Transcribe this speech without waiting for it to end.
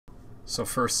So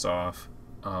first off,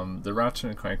 the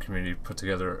Ratchet and Clank community put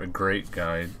together a great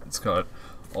guide. It's got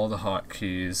all the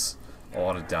hotkeys, a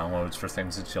lot of downloads for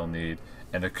things that you'll need,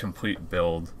 and a complete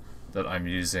build that I'm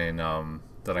using, that I'm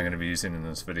going to be using in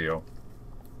this video.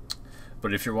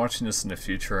 But if you're watching this in the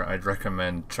future, I'd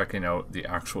recommend checking out the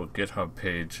actual GitHub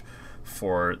page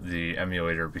for the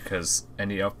emulator, because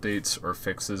any updates or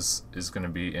fixes is going to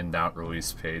be in that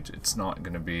release page. It's not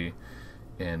going to be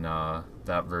in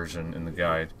that version in the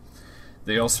guide.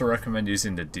 They also recommend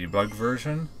using the debug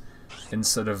version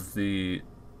instead of the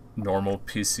normal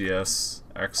PCS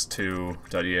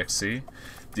x2.exe.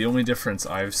 The only difference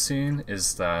I've seen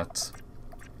is that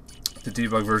the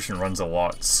debug version runs a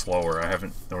lot slower. I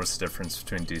haven't noticed a difference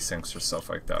between desyncs or stuff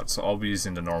like that, so I'll be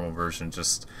using the normal version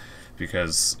just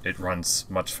because it runs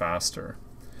much faster.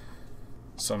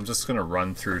 So I'm just going to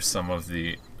run through some of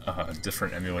the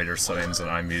different emulator settings that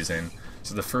I'm using.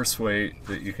 So the first way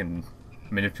that you can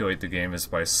manipulate the game is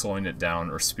by slowing it down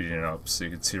or speeding it up. So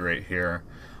you can see right here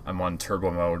I'm on turbo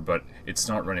mode, but it's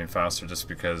not running faster just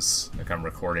because I'm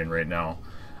recording right now.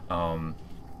 And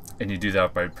you do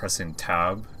that by pressing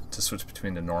tab to switch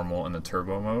between the normal and the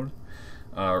turbo mode.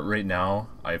 Right now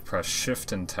I press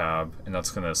shift and tab, and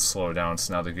that's going to slow down,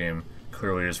 so now the game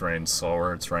clearly is running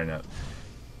slower. It's running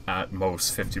at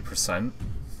most 50%.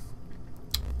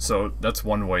 So that's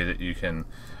one way that you can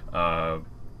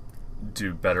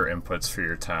do better inputs for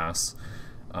your tasks.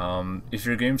 If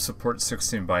your game supports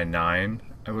 16:9,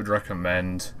 I would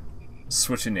recommend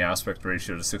switching the aspect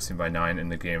ratio to 16:9 in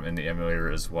the game and the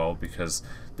emulator as well, because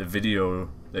the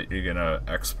video that you're gonna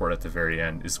export at the very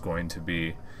end is going to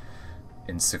be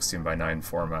in 16:9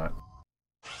 format.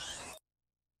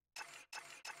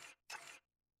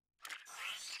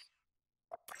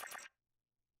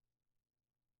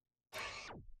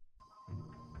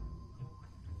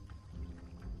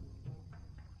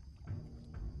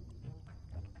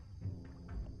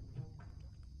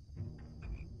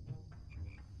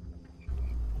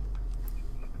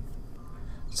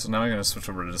 So now I'm going to switch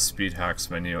over to the speed hacks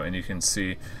menu, and you can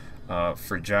see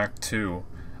for Jack 2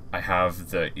 I have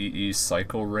the EE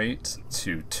cycle rate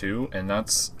to 2, and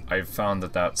I've found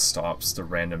that stops the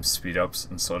random speed ups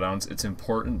and slowdowns. It's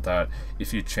important that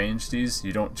if you change these,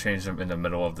 you don't change them in the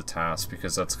middle of the task,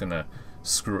 because that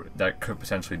could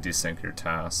potentially desync your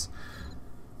task.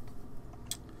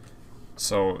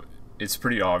 So it's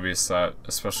pretty obvious that,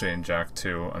 especially in Jack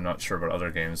 2, I'm not sure about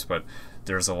other games, but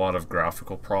there's a lot of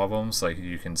graphical problems. Like,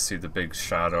 you can see the big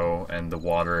shadow, and the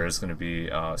water is going to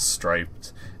be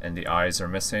striped, and the eyes are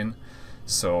missing.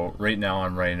 So right now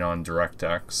I'm running on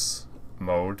DirectX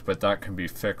mode, but that can be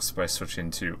fixed by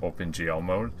switching to OpenGL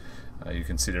mode. You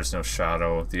can see there's no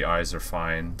shadow, the eyes are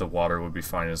fine, the water would be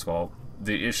fine as well.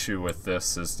 The issue with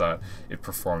this is that it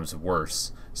performs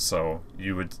worse, so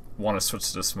you would want to switch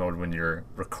to this mode when you're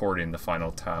recording the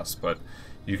final task, but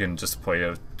you can just play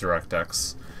a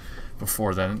DirectX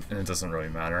before then, and it doesn't really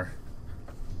matter.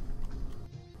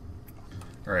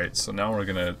 Alright, so now we're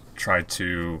gonna try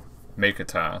to make a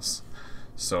task.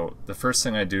 So the first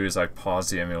thing I do is I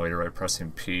pause the emulator by pressing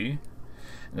P,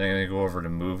 and then I'm gonna go over to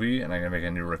movie, and I'm gonna make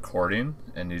a new recording,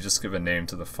 and you just give a name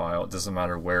to the file. It doesn't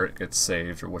matter where it gets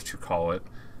saved or what you call it.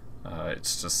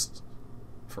 It's just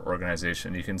for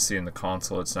organization. You can see in the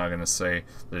console it's now gonna say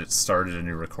that it started a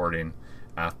new recording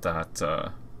at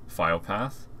that file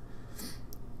path.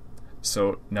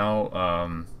 So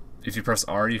now, if you press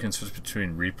R, you can switch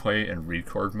between replay and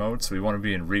record mode. So we want to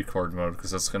be in record mode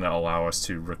because that's going to allow us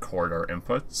to record our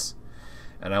inputs.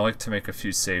 And I like to make a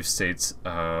few save states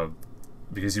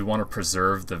because you want to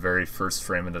preserve the very first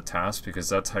frame of the task, because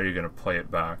that's how you're going to play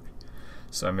it back.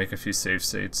 So I make a few save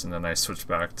states, and then I switch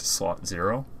back to slot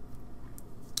 0.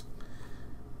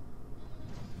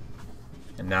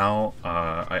 And now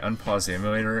I unpause the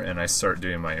emulator and I start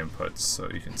doing my inputs. So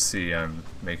you can see I'm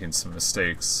making some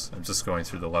mistakes. I'm just going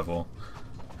through the level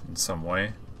in some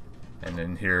way. And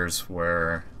then here's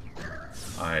where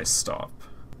I stop.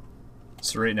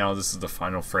 So right now this is the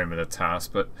final frame of the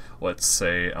task, but let's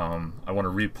say I want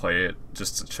to replay it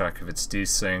just to check if it's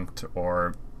desynced,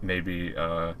 or maybe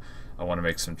I want to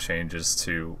make some changes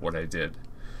to what I did.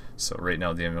 So right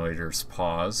now the emulator is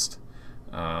paused.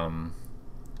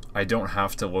 I don't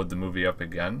have to load the movie up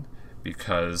again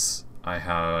because it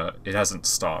hasn't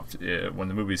stopped. When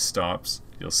the movie stops,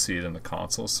 you'll see it in the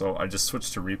console. So I just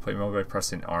switch to replay mode by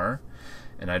pressing R,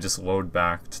 and I just load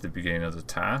back to the beginning of the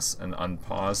task and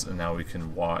unpause, and now we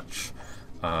can watch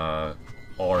all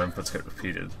our inputs get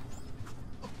repeated.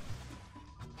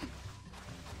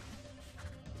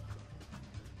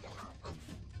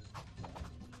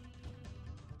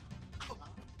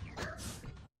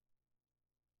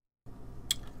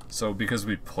 So because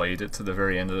we played it to the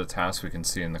very end of the task, we can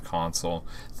see in the console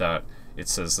that it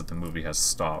says that the movie has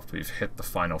stopped. We've hit the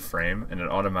final frame and it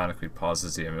automatically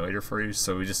pauses the emulator for you,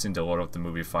 so we just need to load up the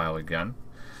movie file again.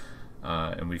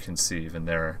 And we can see even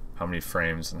there how many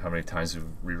frames and how many times we've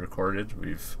re-recorded.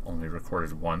 We've only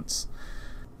recorded once.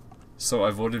 So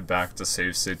I've loaded back the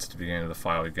save state to the beginning of the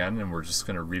file again, and we're just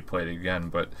going to replay it again,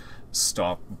 but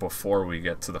stop before we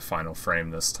get to the final frame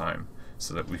this time,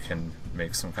 so that we can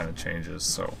make some kind of changes.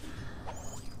 So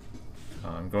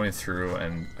I'm going through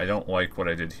and I don't like what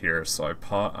I did here, so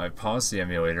I paused the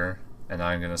emulator, and now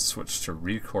I'm going to switch to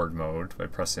record mode by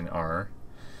pressing R,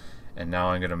 and now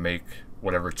I'm going to make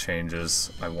whatever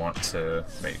changes I want to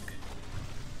make.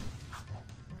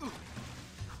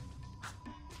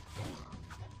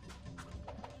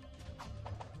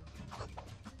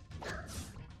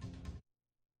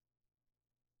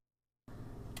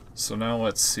 So now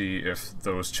let's see if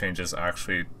those changes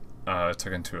actually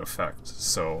took into effect.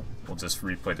 So we'll just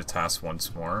replay the task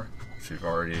once more, which we've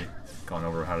already gone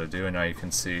over how to do, and now you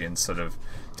can see instead of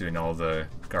doing all the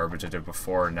garbage I did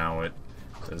before, now it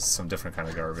does some different kind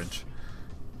of garbage.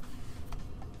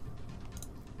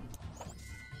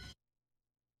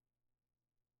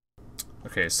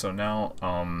 Okay, so now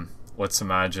let's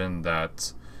imagine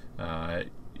that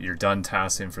you're done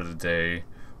TASing for the day,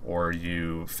 or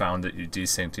you found that you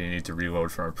desynced and you need to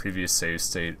reload from a previous save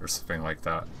state or something like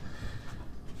that.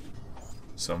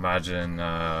 So imagine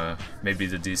maybe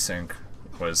the desync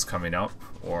was coming up,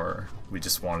 or we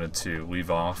just wanted to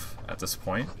leave off at this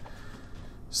point.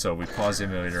 So we pause the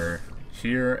emulator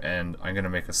here, and I'm going to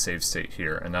make a save state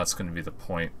here, and that's going to be the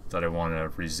point that I want to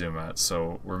resume at.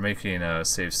 So we're making a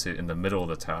save state in the middle of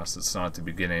the task. It's not at the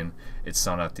beginning, it's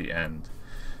not at the end.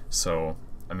 So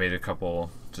I made a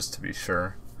couple just to be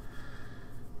sure.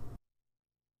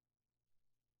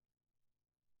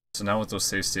 So now with those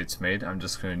save states made, I'm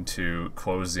just going to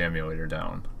close the emulator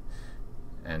down,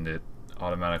 and it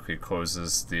automatically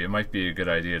closes the... It might be a good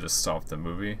idea to stop the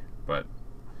movie, but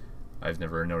I've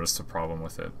never noticed a problem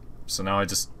with it. So now I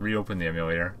just reopen the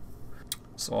emulator.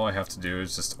 So all I have to do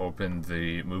is just open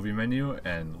the movie menu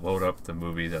and load up the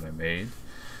movie that I made,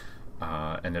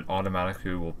 and it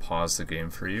automatically will pause the game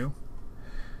for you.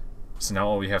 So now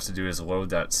all we have to do is load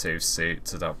that save state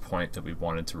to that point that we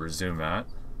wanted to resume at.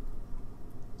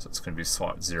 So it's going to be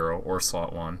slot 0 or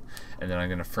slot 1, and then I'm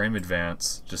going to frame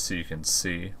advance just so you can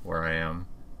see where I am,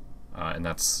 and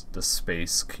that's the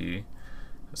space key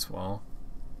as well.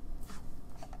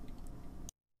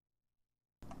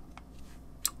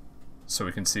 So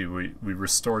we can see we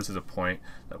restored to the point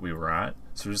that we were at.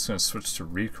 So we're just going to switch to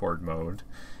record mode,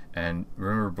 and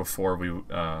remember before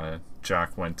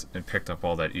Jack went and picked up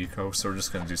all that eco, so we're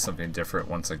just going to do something different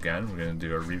once again. We're going to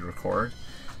do a re-record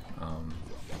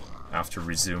after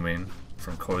resuming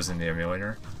from closing the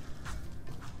emulator.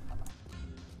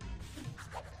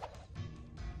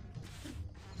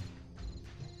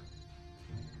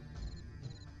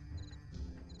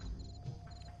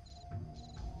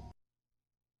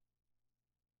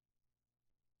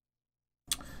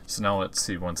 So now let's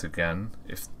see once again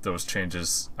if those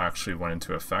changes actually went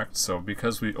into effect. So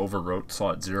because we overwrote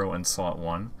slot 0 and slot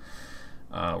 1,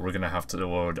 we're going to have to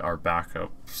load our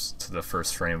backups to the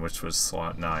first frame, which was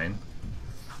slot 9.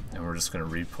 And we're just going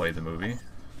to replay the movie.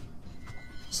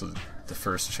 So the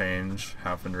first change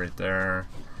happened right there.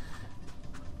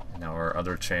 Now our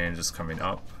other change is coming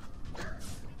up.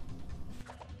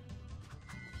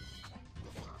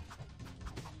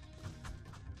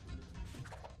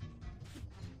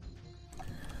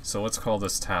 So let's call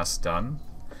this task done.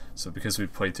 So because we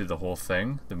played through the whole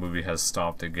thing, the movie has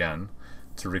stopped again.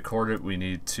 To record it, we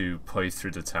need to play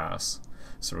through the task.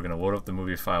 So we're going to load up the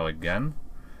movie file again.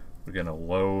 We're going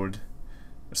to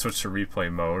switch to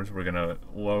replay mode. We're going to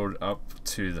load up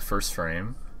to the first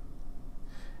frame,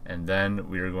 and then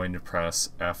we are going to press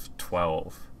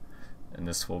F12, and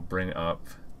this will bring up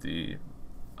the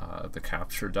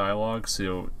capture dialog.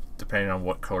 So depending on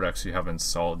what codecs you have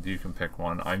installed, you can pick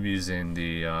one. I'm using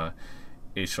the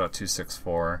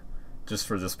H.264. Just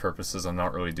for this purposes, I'm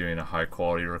not really doing a high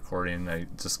quality recording. I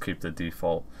just keep the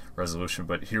default resolution,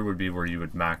 but here would be where you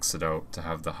would max it out to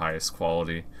have the highest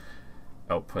quality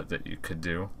output that you could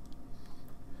do.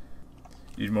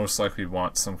 You'd most likely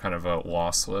want some kind of a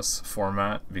lossless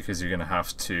format because you're going to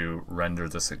have to render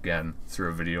this again through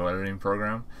a video editing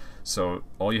program. So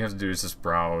all you have to do is just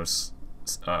browse,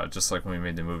 just like when we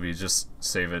made the movie, just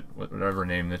save it with whatever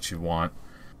name that you want.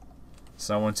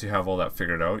 So now once you have all that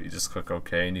figured out, you just click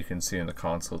OK, and you can see in the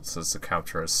console it says the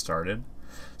capture has started.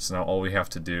 So now all we have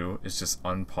to do is just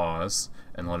unpause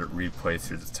and let it replay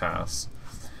through the task.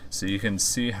 So you can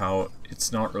see how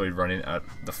it's not really running at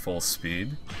the full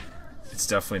speed. It's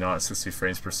definitely not at 60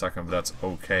 frames per second, but that's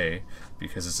okay,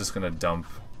 because it's just going to dump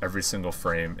every single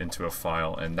frame into a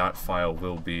file, and that file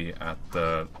will be at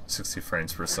the 60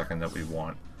 frames per second that we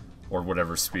want, or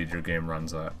whatever speed your game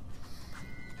runs at.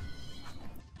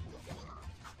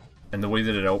 And the way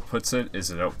that it outputs it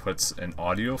is it outputs an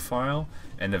audio file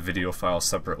and a video file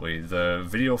separately. The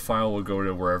video file will go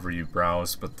to wherever you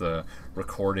browse, but the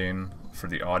recording for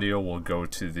the audio will go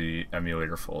to the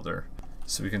emulator folder.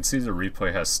 So we can see the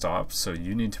replay has stopped, so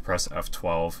you need to press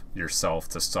F12 yourself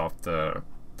to stop the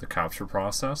capture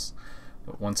process.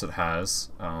 But once it has,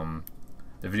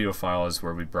 the video file is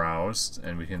where we browsed,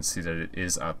 and we can see that it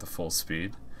is at the full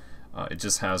speed. It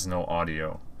just has no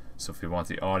audio. So if we want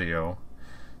the audio,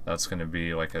 that's going to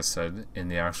be, like I said, in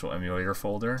the actual emulator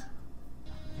folder.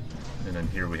 And then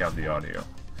here we have the audio.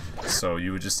 So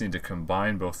you would just need to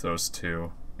combine both those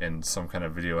two in some kind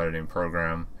of video editing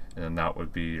program, and then that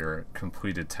would be your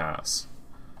completed task.